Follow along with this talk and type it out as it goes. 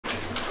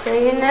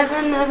Say you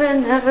never, never,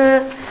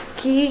 never,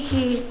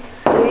 Kiki,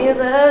 do you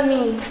love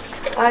me?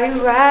 Are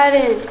you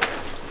riding?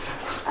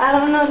 I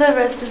don't know the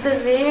rest of the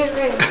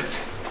lyrics.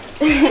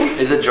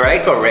 Is it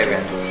Drake or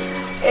Raven?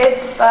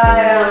 It's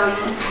by,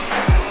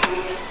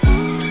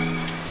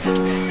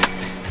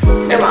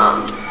 your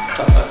mom.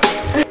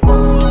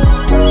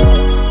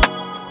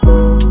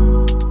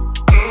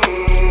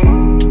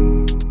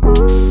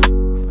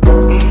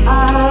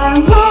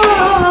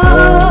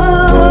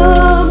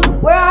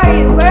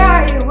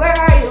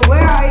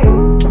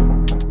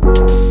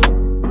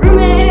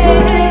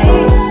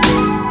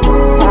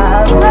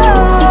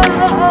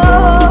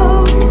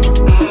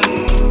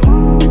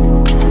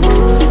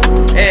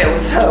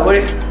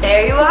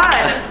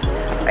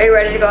 Are you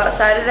ready to go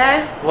outside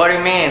today? What do you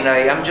mean?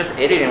 Like, I'm just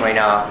editing right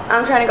now.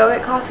 I'm trying to go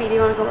get coffee. Do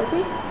you want to come with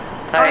me?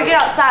 I want to get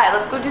outside.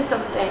 Let's go do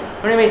something.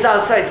 What do you mean it's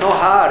outside? So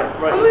hot.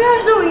 Right. Oh my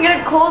gosh, no, we can get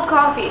a cold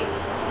coffee.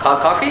 Cold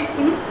coffee?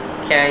 Mm-hmm.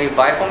 Can you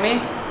buy for me?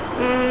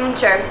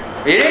 Sure.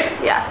 Really?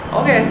 Yeah.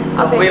 Okay.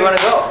 So where you want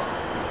to go?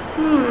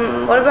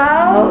 What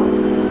about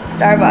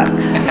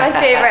Starbucks? My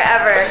favorite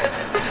ever.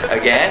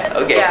 Again?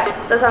 Okay. Yeah.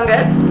 Does that sound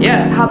good?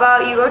 Yeah. How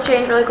about you go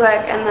change really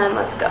quick and then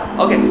let's go.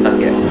 Okay, sounds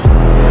good.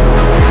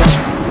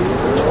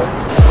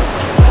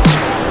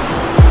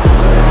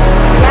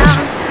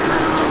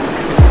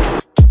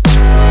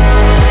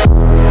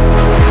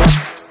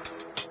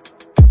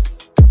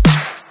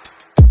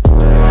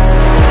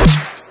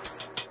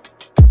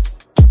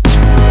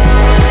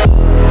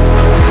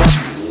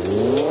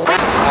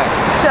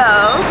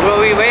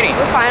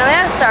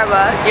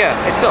 Starbucks. Yeah,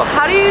 let's go.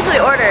 How do you usually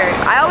order?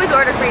 I always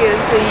order for you,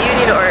 so you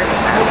need to order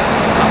this time.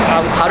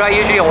 How do I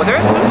usually order?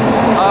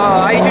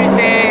 I usually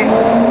say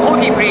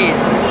coffee, please.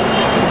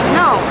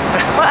 No.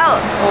 What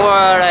else?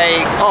 Or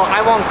like, oh,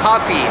 I want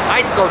coffee,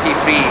 iced coffee,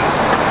 please.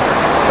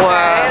 Or,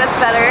 okay, that's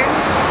better.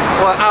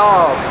 Or,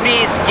 oh,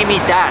 please give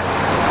me that.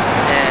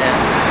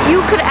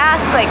 You could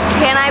ask like,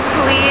 can I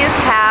please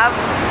have?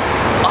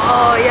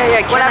 Oh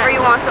yeah. Whatever you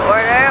want to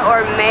order,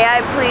 or may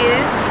I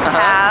please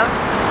have?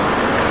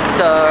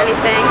 So,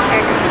 anything?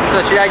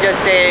 So should I just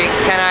say,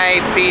 can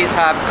I please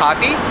have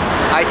coffee?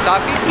 Iced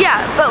coffee?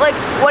 Yeah, but like,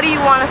 what do you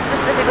want to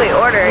specifically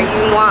order?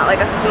 You want like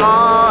a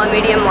small, a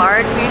medium,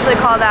 large? We usually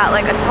call that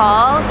like a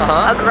tall,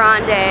 a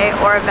grande,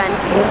 or a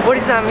venti. What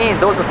does that mean?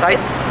 Those are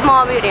sizes? It's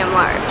small, medium,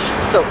 large.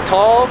 So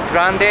tall,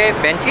 grande,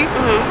 venti?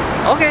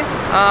 Okay.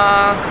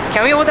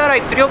 Can we order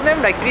like 3 of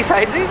them? Like 3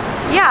 sizes?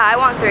 Yeah, I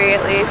want 3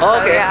 at least.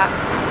 Okay. So, yeah.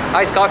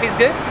 Iced coffee is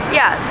good?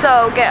 Yeah,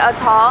 so get a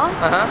tall,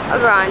 a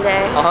grande,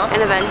 and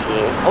a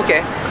venti.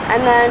 Okay.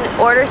 And then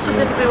order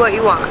specifically what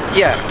you want.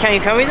 Yeah, can you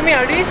come with me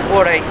at least?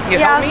 Or like,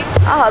 you help me?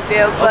 I'll help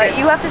you, but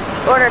you have to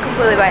order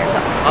completely by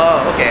yourself.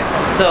 Oh, okay.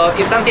 So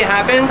if something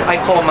happens, I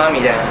call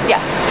mommy then? Yeah.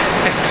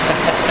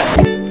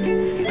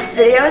 This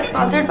video is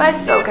sponsored by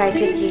Sokai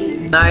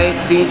Tiki. Can I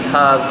please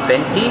have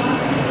venti?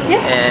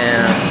 Yeah.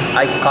 And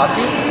iced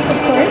coffee? Of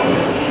course.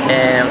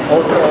 And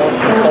also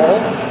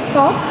tall?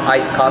 Tall?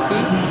 Iced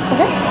coffee?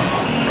 Okay.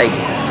 Like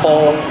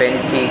tall,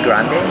 venti,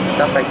 grande,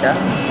 stuff like that.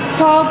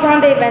 Tall,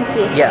 grande,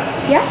 venti. Yeah.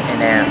 Yeah.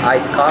 And then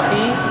iced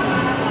coffee,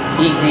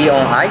 easy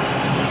on ice.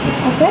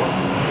 Okay.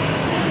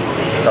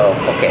 So,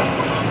 okay.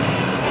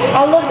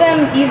 All of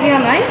them easy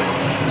on ice?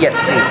 Yes,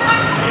 please.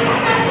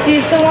 Do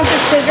you still want the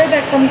sugar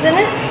that comes in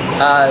it?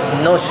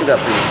 No sugar,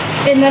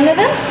 please. In none of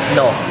them?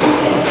 No.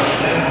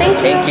 Thank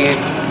you. Thank you.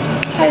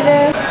 Hi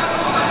there.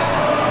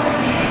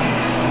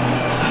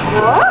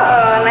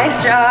 Whoa, nice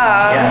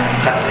job. Yeah,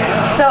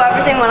 success. So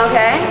everything went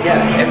okay? Yeah,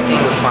 everything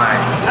was fine.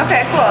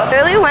 Okay, cool.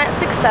 Really went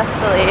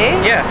successfully.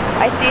 Yeah.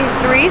 I see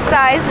 3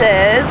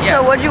 sizes. Yeah.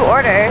 So what'd you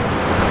order?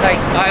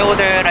 Like, I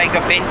ordered like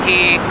a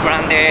venti,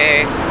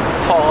 grande,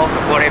 tall,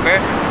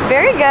 whatever.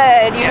 Very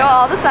good. You know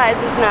all the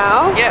sizes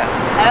now. Yeah.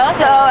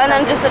 So, and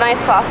then just a nice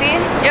coffee?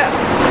 Yeah.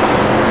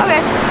 Okay.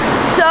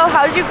 So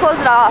how did you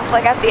close it off?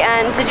 Like at the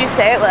end, did you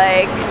say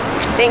like,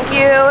 thank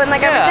you and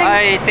like everything? Yeah,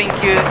 I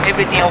thank you,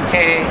 everything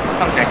okay, or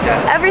something like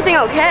that. Everything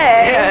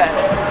okay? Yeah.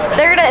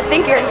 They're gonna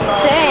think you're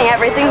saying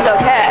everything's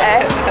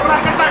okay.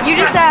 You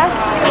just ask.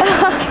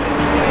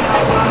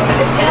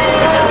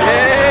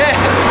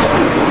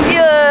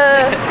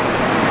 Yeah.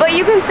 But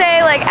you can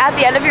say like at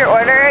the end of your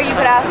order, you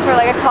could ask for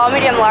like a tall,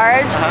 medium,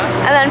 large,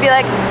 and then be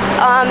like,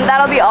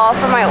 that'll be all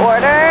for my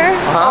order,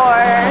 or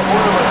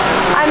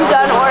I'm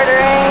done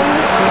ordering.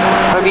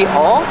 That'll be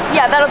all?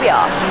 Yeah, that'll be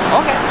all.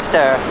 Okay.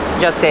 After,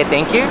 just say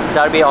thank you,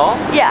 that'll be all?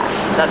 Yeah.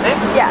 That's it?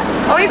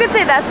 Yeah. Or you could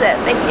say that's it,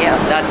 thank you.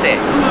 That's it.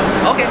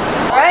 Okay.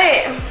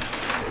 Alright.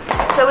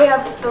 So we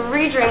have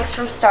 3 drinks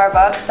from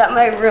Starbucks that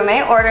my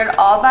roommate ordered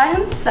all by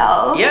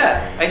himself.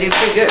 Yeah, I did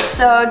pretty good.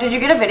 So did you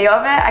get a video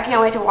of it? I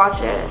can't wait to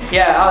watch it.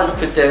 Yeah, I was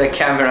put the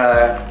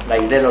camera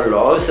like little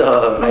low,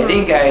 so I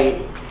think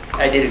I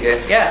did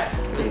good. Yeah.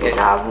 Good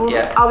job.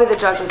 I'll be the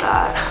judge of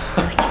that.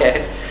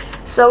 Okay.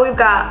 So we've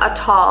got a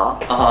tall.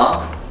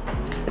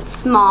 It's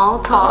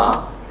small,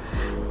 tall.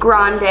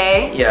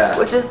 Grande,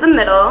 which is the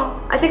middle,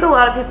 I think a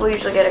lot of people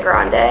usually get a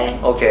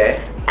grande.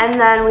 Okay. And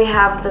then we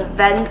have the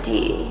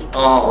venti,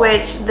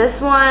 which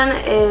this one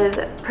is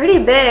pretty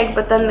big,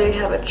 but then we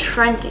have a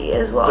trenti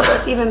as well.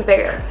 That's even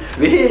bigger.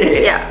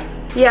 Really? Yeah.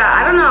 Yeah,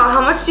 I don't know. How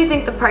much do you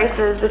think the price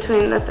is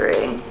between the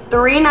three?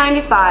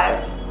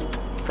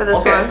 $3.95 for this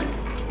one.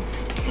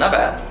 Not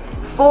bad.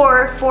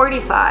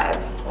 $4.45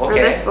 for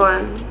this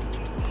one.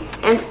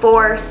 And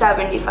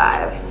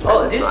 $4.75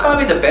 for this is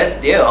probably the best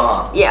deal,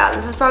 huh? Yeah,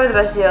 this is probably the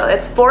best deal.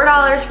 It's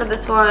 $4 for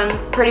this one,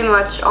 pretty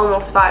much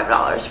almost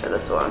 $5 for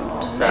this one.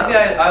 So. Maybe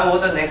I'll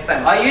order next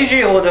time. I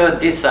usually order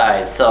this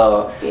size,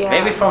 so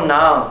maybe from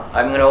now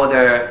I'm gonna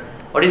order,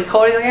 what is it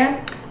called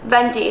again?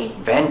 Venti.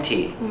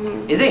 Venti.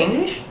 Is it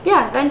English?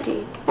 Yeah,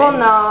 venti. Well,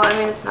 no, I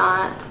mean it's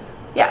not.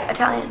 Yeah,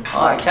 Italian.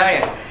 Oh,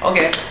 Italian.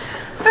 Okay.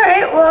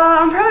 Alright, well,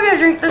 I'm probably gonna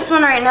drink this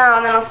one right now,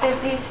 and then I'll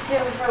save these two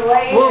for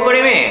later. Well, what do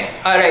you mean?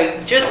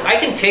 Like, I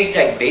can take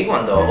like big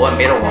one though, or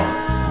middle one.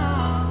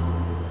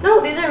 No,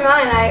 these are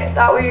mine. I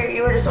thought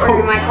you were just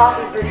ordering my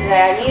coffee for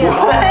today. I needed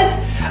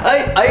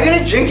What? Are you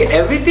gonna drink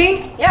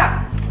everything?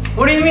 Yeah.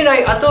 What do you mean?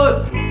 I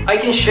thought I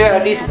can share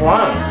at least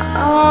one.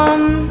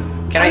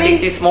 Can I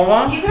take this small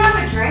one? You can have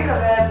a drink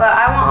of it, but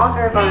I want all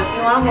three of them. If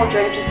you want a whole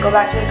drink, just go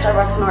back to the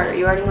Starbucks and order.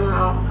 You already know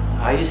how.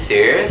 Are you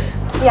serious?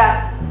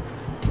 Yeah.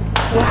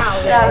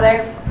 Wow. Get out of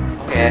there.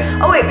 Okay.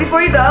 Oh wait,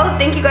 before you go,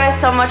 thank you guys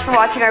so much for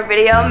watching our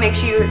video. Make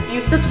sure you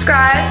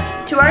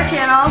subscribe to our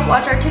channel,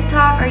 watch our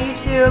TikTok, our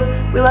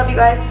YouTube. We love you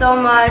guys so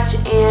much,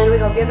 and we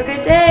hope you have a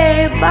good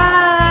day.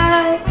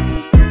 Bye.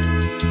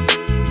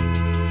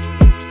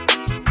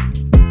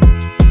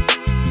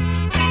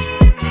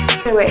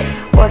 Okay,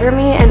 wait, order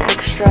me an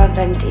extra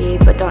venti,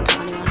 but don't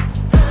tell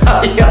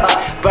anyone.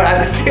 Yeah, but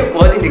I'm still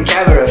holding the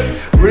camera.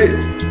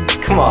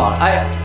 Come on,